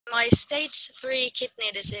My stage 3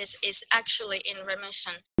 kidney disease is actually in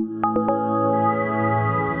remission.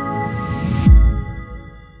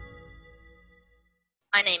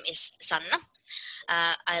 My name is Sanna.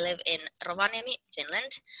 I live in Rovaniemi,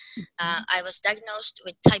 Finland. I was diagnosed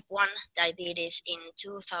with type 1 diabetes in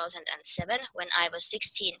 2007 when I was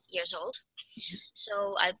 16 years old.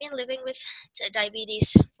 So I've been living with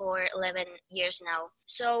diabetes for 11 years now.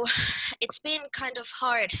 So it's been kind of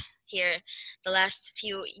hard here the last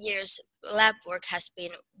few years. Lab work has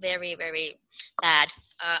been very, very bad.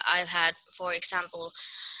 I've had, for example,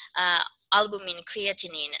 albumin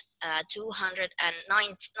creatinine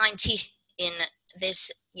 290 in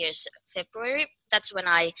this year's February. That's when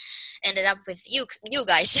I ended up with you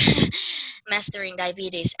guys mastering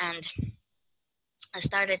diabetes, and I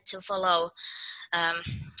started to follow um,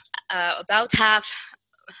 about half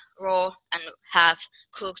raw and half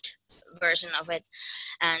cooked version of it.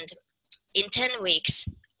 And in 10 weeks,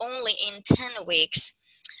 only in 10 weeks,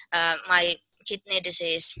 my kidney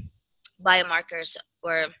disease biomarkers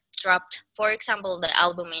were dropped. For example, the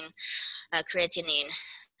albumin creatinine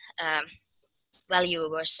value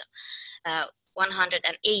was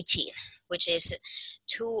 118, which is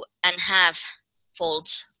 2.5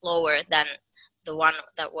 folds lower than the one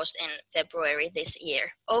that was in February this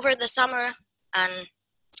year. Over the summer and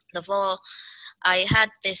the fall, I had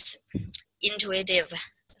this intuitive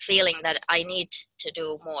feeling that I need to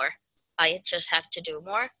do more. I just have to do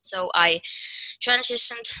more. So I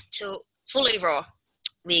transitioned to fully raw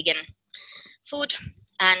vegan food,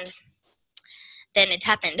 and then it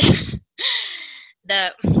happened.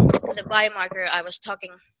 the biomarker I was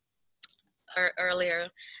talking earlier,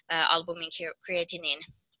 albumin creatinine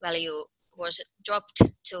value was dropped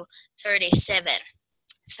to 37,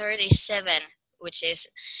 which is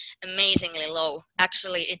amazingly low.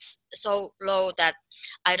 Actually, it's so low that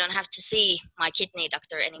I don't have to see my kidney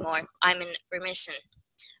doctor anymore. I'm in remission,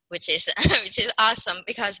 which is which is awesome,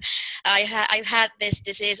 because I've had this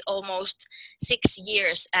disease almost 6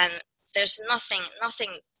 years, and there's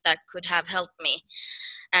nothing that could have helped me.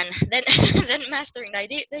 And then then mastering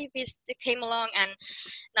diabetes came along, and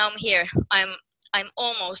now I'm here. I'm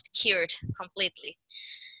almost cured completely,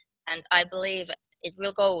 and I believe it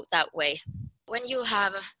will go that way. When you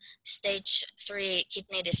have stage 3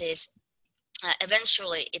 kidney disease,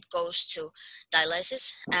 eventually it goes to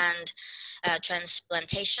dialysis and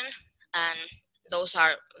transplantation, and those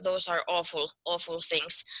are awful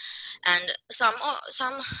things. And some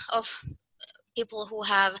of people who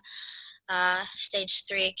have stage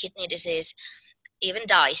 3 kidney disease even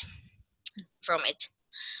die from it.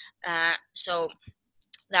 So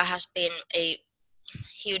that has been a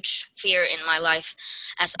huge fear in my life,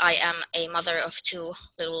 as I am a mother of 2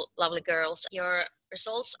 little lovely girls. Your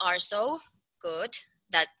results are so good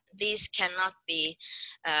that these cannot be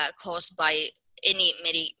caused by any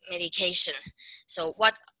medication. So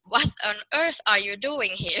what on earth are you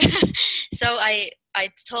doing here? So I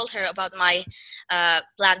told her about my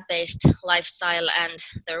plant-based lifestyle and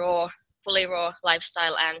the fully raw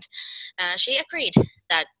lifestyle, and she agreed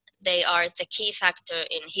that they are the key factor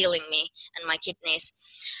in healing me and my kidneys.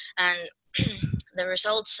 And the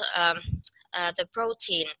results, the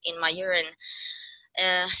protein in my urine,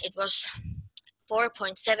 it was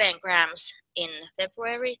 4.7 grams in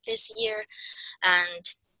February this year,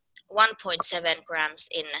 and 1.7 grams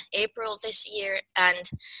in April this year,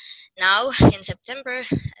 and now in September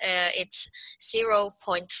it's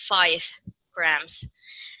 0.5 grams,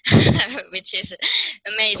 which is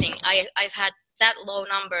amazing. I've had that low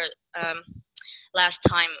number last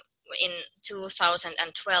time in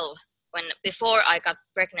 2012, before I got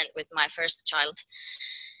pregnant with my first child.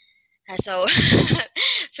 So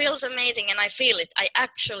feels amazing, and I feel it. I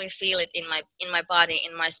actually feel it in my body,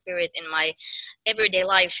 in my spirit, in my everyday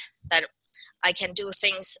life, that I can do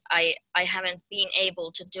things I haven't been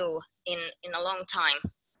able to do in a long time.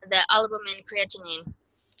 The albumin creatinine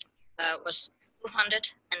was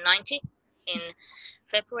 290 in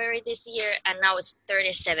February this year, and now it's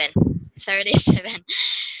 37.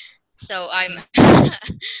 So I'm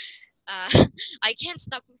I can't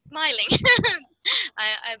stop smiling.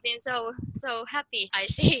 I've been so happy. I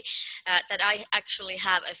see that I actually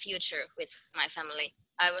have a future with my family.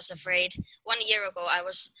 I was afraid 1 year ago. I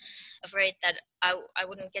was afraid that I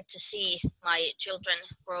wouldn't get to see my children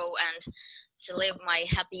grow and to live my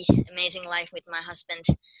happy, amazing life with my husband,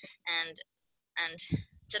 and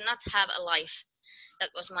to not have a life. That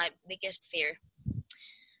was my biggest fear.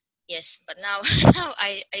 Yes, but now now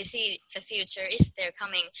I see the future is there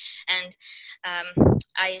coming. And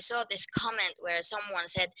I saw this comment where someone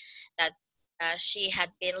said that she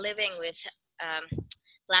had been living with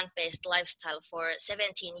plant-based lifestyle for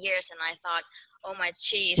 17 years, and I thought, oh my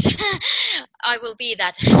cheese, I will be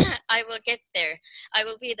that. I will get there. I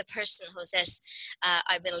will be the person who says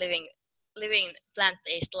I've been living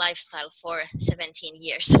plant-based lifestyle for 17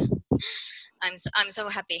 years. I'm so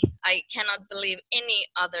happy. I cannot believe any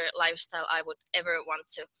other lifestyle I would ever want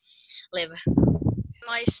to live.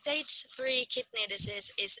 My stage 3 kidney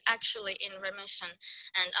disease is actually in remission,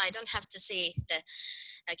 and I don't have to see the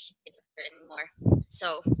kidney doctor anymore.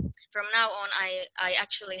 So from now on, I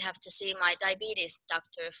actually have to see my diabetes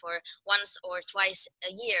doctor for once or twice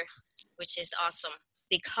a year, which is awesome.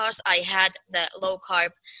 Because I had the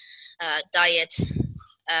low-carb diet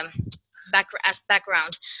as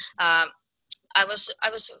background, I was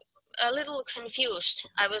a little confused.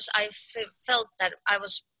 I felt that I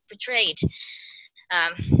was betrayed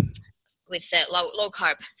with the low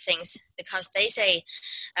carb things, because they say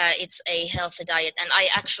it's a healthy diet, and I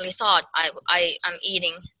actually thought I am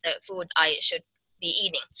eating the food I should be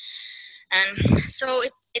eating, and so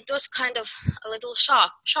it was kind of a little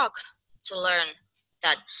shock to learn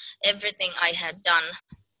that everything I had done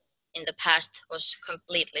in the past was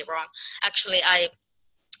completely wrong. Actually, I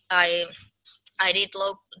did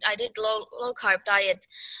low carb diet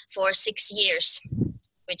for 6 years,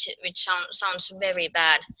 which sounds very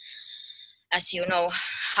bad, as you know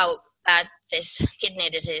how bad this kidney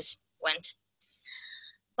disease went.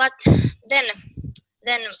 But then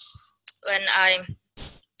when I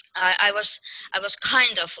was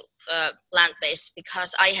kind of plant-based,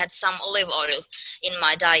 because I had some olive oil in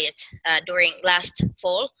my diet during last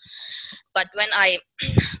fall. But when I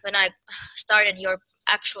started your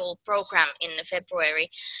actual program in February,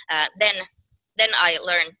 then I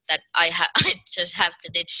learned that I just have to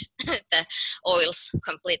ditch the oils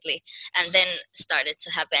completely, and then started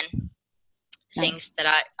to happen things that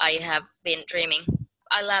I have been dreaming.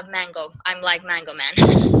 I love mango. I'm like mango man,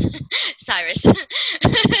 Cyrus,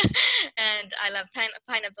 and I love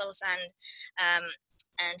pineapples, and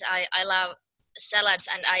I love salads,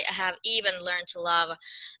 and I have even learned to love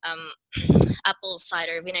apple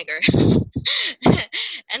cider vinegar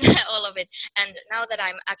and all of it. And now that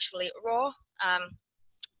I'm actually raw, I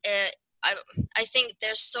think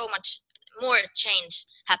there's so much more change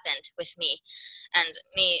happened with me, and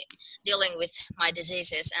me dealing with my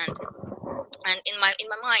diseases, and in my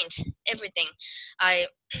mind, everything. I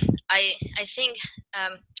think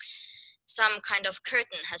some kind of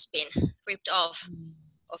curtain has been ripped off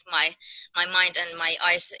of my mind and my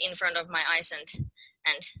eyes, in front of my eyes, and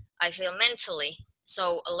I feel mentally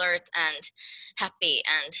so alert and happy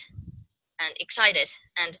and excited,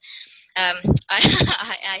 and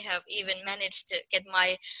I have even managed to get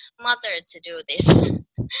my mother to do this.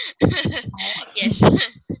 Yes.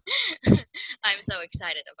 I'm so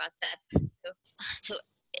excited about that. To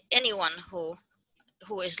anyone who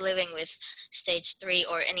is living with stage 3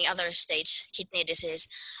 or any other stage kidney disease,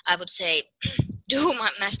 I would say do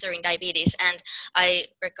Mastering Diabetes, and I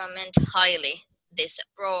recommend highly this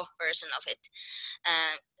raw version of it.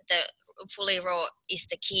 The fully raw is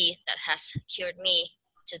the key that has cured me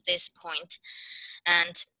to this point,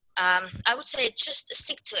 and I would say just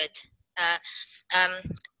stick to it.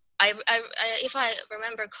 If I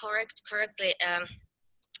remember correctly,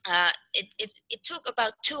 it took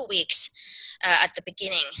about 2 weeks at the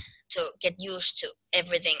beginning to get used to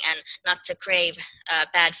everything and not to crave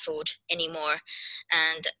bad food anymore.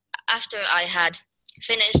 And after I had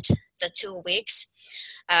finished the 2 weeks,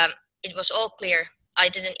 it was all clear. I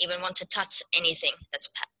didn't even want to touch anything that's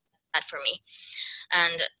bad for me.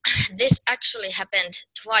 And this actually happened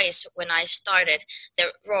twice when I started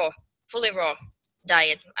the fully raw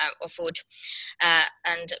diet of food,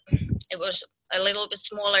 and it was a little bit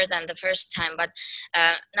smaller than the first time, but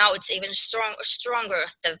now it's even stronger,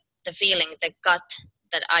 the feeling, the gut,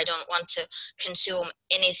 that I don't want to consume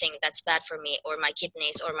anything that's bad for me, or my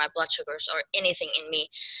kidneys, or my blood sugars, or anything in me.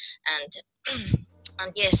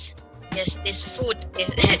 And yes, this food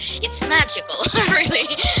is it's magical, really.